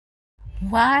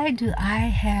Why do I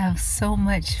have so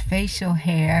much facial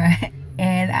hair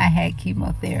and I had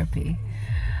chemotherapy?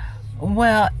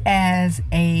 Well, as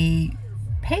a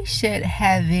patient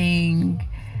having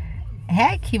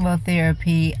had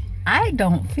chemotherapy, I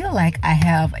don't feel like I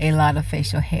have a lot of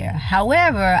facial hair.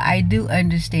 However, I do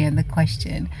understand the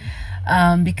question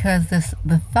because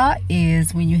the thought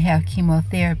is when you have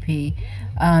chemotherapy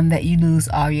that you lose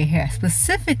all your hair.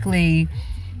 Specifically,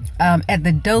 at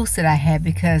the dose that I had,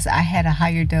 because I had a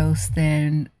higher dose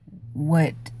than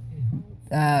what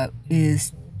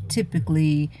is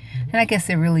typically, and I guess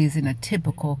there really isn't a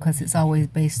typical, because it's always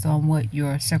based on what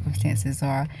your circumstances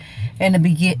are. And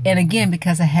again,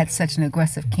 because I had such an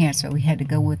aggressive cancer, we had to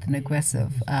go with an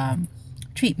aggressive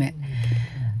treatment.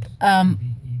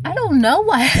 I don't know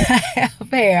why I have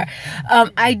hair.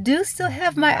 I do still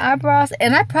have my eyebrows,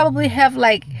 and I probably have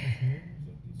like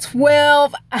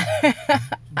 12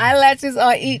 eyelashes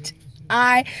on each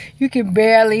eye. You can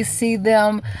barely see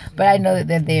them, but I know that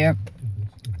they're there.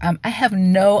 I have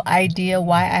no idea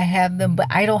why I have them, but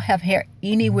I don't have hair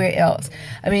anywhere else.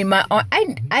 I mean,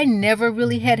 I never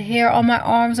really had hair on my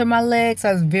arms or my legs.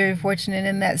 I was very fortunate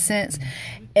in that sense.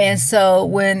 And so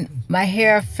when my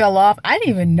hair fell off, I didn't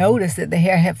even notice that the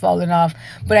hair had fallen off,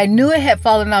 but I knew it had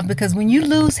fallen off because when you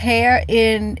lose hair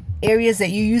in areas that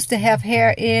you used to have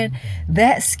hair in,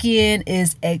 that skin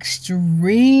is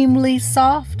extremely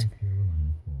soft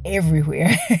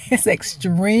everywhere. It's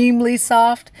extremely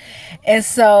soft. And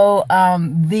so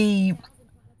the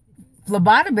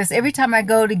phlebotomist, every time I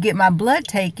go to get my blood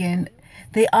taken,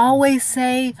 they always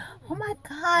say, "Oh my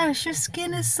gosh, your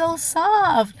skin is so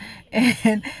soft."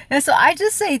 And so I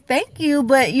just say thank you.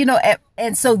 But you know,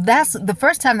 and so that's the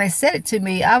first time they said it to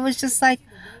me, I was just like,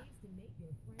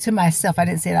 to myself, I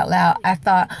didn't say it out loud, I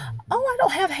thought, oh, I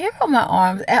don't have hair on my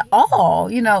arms at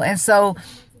all, you know. And so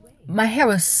my hair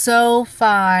was so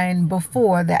fine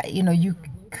before that, you know, you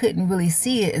couldn't really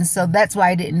see it. And so that's why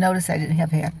I didn't notice I didn't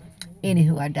have hair.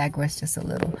 Anywho, I digress just a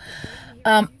little.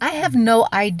 I have no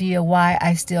idea why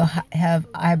I still have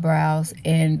eyebrows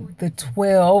and the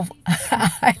 12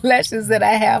 eyelashes that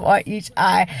I have on each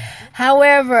eye.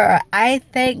 However, I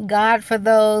thank God for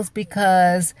those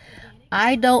because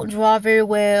I don't draw very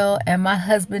well, and my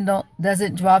husband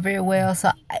doesn't draw very well.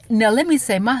 So now let me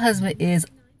say, my husband is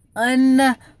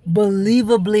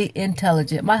unbelievably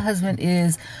intelligent. My husband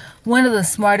is one of the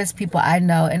smartest people I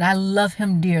know, and I love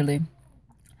him dearly.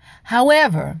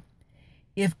 However,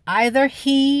 if either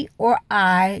he or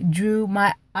I drew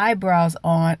my eyebrows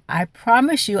on, I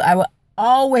promise you I would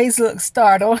always look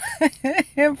startled.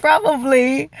 And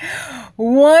probably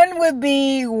one would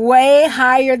be way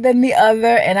higher than the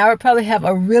other, and I would probably have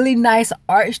a really nice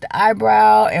arched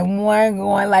eyebrow and one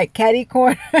going like catty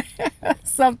corner or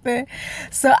something.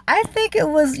 So I think it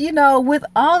was, you know, with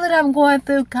all that I'm going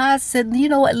through, God said, you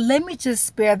know what, let me just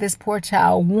spare this poor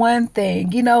child one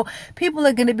thing. You know, people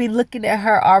are going to be looking at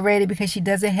her already because she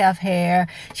doesn't have hair,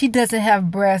 she doesn't have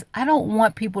breasts. I don't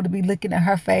want people to be looking at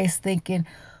her face thinking,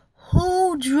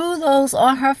 who drew those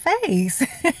on her face?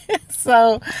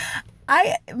 So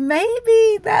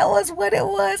maybe that was what it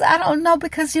was. I don't know,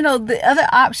 because you know, the other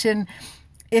option,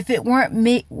 if it weren't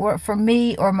for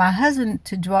me or my husband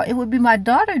to draw, it would be my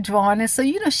daughter drawing it. So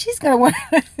you know, she's gonna want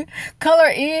to color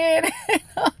in.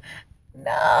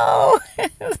 No.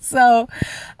 So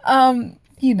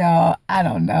you know, I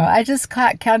don't know. I just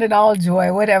counted all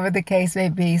joy, whatever the case may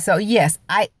be. So yes,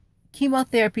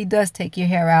 chemotherapy does take your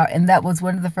hair out, and that was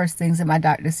one of the first things that my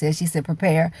doctor said. She said,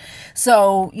 prepare.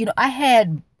 So, you know, I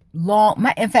had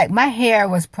in fact, my hair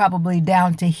was probably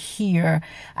down to here.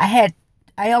 I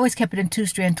always kept it in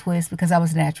 2-strand twists because I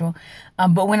was natural.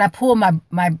 But when I pulled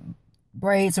my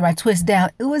braids or my twist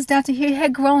down, it was down to here. It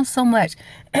had grown so much.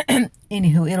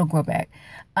 Anywho, it'll grow back.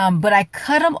 But I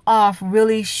cut them off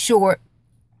really short,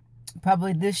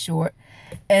 probably this short,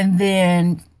 and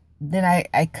then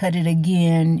I cut it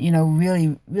again, you know,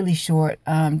 really, really short,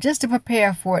 just to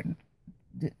prepare for it,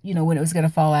 you know, when it was going to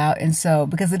fall out. And so,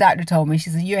 because the doctor told me, she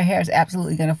said, your hair is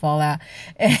absolutely going to fall out.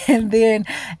 And then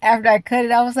after I cut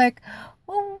it, I was like,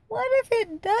 well, what if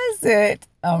it doesn't?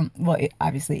 Well,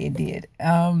 obviously it did.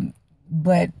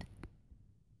 But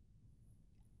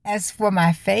as for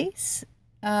my face,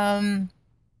 I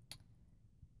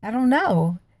don't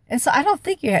know. And so I don't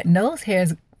think your nose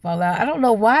hairs fall out. I don't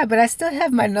know why, but I still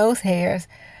have my nose hairs.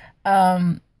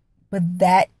 But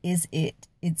that is it.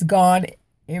 It's gone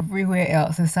everywhere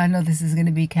else. And so I know this is going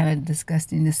to be kind of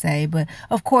disgusting to say, but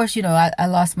of course, you know, I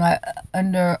lost my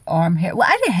underarm hair. Well,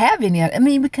 I didn't have any. I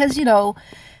mean, because, you know,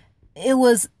 it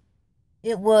was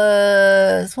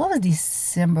what was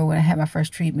December when I had my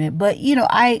first treatment. But, you know,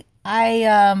 I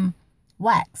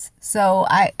wax. So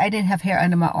I didn't have hair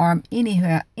under my arm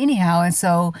anyhow. And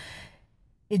so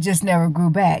it just never grew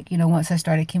back, once I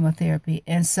started chemotherapy.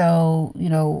 And so,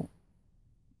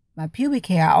 my pubic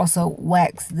hair, I also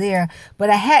waxed there, but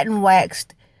I hadn't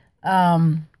waxed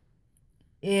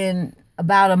in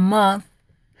about a month.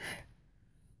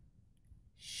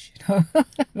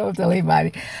 Don't tell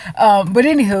anybody. But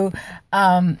anywho,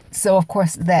 so of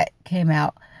course that came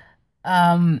out.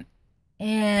 And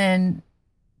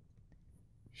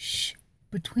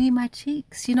between my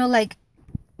cheeks, like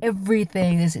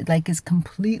everything is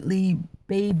completely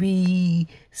baby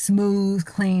smooth,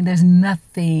 clean. There's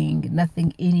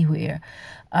nothing anywhere.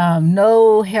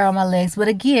 No hair on my legs. But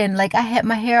again, like I had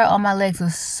my hair on my legs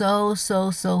was so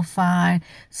fine,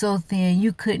 so thin,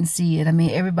 you couldn't see it. I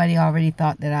mean, everybody already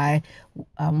thought that I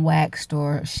waxed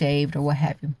or shaved or what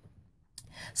have you.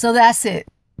 So that's it.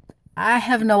 I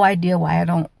have no idea why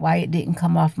it didn't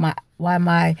come off why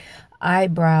my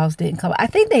eyebrows didn't come. I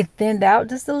think they thinned out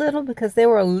just a little because they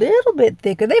were a little bit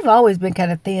thicker. They've always been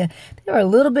kind of thin. They were a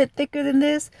little bit thicker than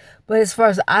this. But as far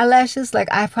as the eyelashes, like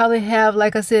I probably have,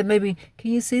 like I said, maybe, can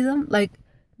you see them? Like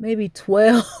maybe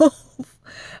 12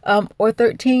 or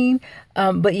 13.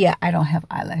 But yeah, I don't have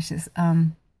eyelashes.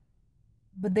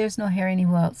 But there's no hair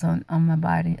anywhere else on my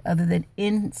body other than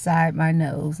inside my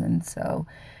nose. And so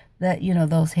that,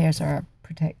 those hairs are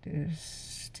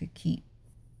protectors to keep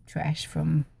trash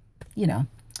from, you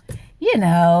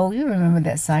remember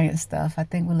that science stuff. I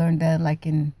think we learned that like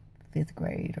in 5th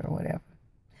grade or whatever.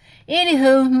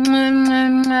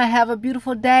 Anywho, have a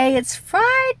beautiful day. It's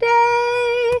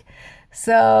Friday.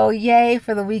 So yay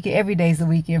for the weekend. Every day's the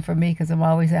weekend for me because I'm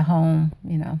always at home,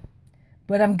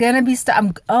 But I'm going to be,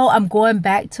 I'm going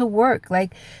back to work.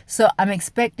 Like, so I'm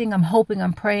expecting, I'm hoping,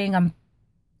 I'm praying,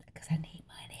 because I need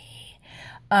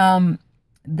money.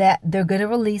 That they're going to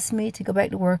release me to go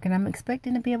back to work, and I'm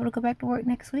expecting to be able to go back to work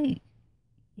next week.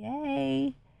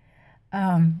 Yay.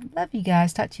 Love you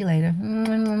guys. Talk to you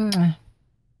later.